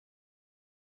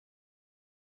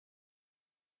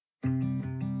On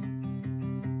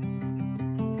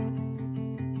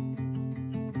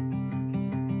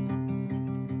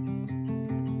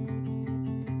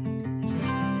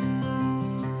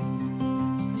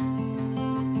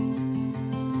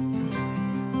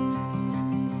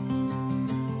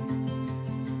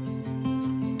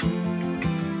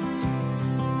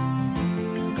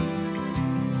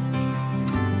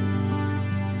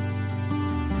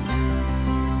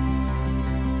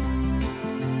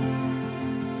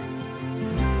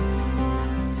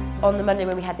the Monday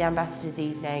when we had the Ambassadors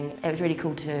Evening, it was really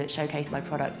cool to showcase my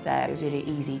products there. It was really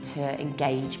easy to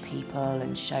engage people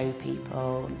and show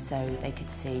people so they could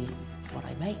see what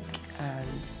I make and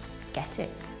get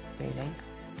it, really.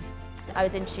 I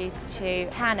was introduced to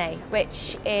Tane,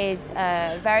 which is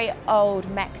a very old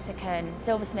Mexican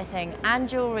silversmithing and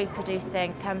jewellery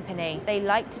producing company. They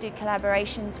like to do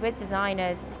collaborations with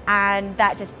designers, and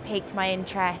that just piqued my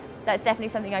interest. That's definitely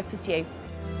something I pursue.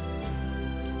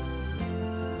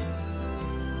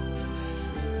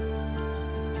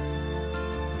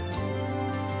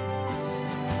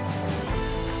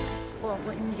 Well,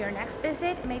 in your next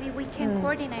visit, maybe we can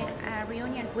coordinate a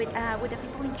reunion with the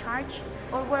people in charge,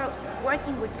 or we're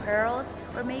working with pearls,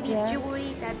 or maybe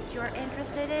jewelry that you're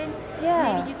interested in.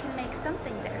 Yeah. Maybe you can make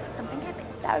something there, something happen.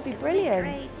 That would be brilliant.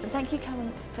 Great. And thank you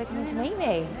for coming to meet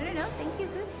me. No, thank you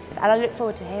too. And I look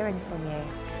forward to hearing from you.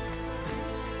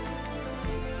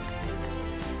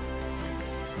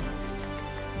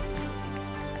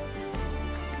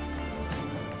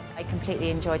 I completely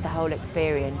enjoyed the whole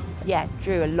experience. Yeah,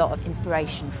 drew a lot of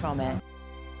inspiration from it.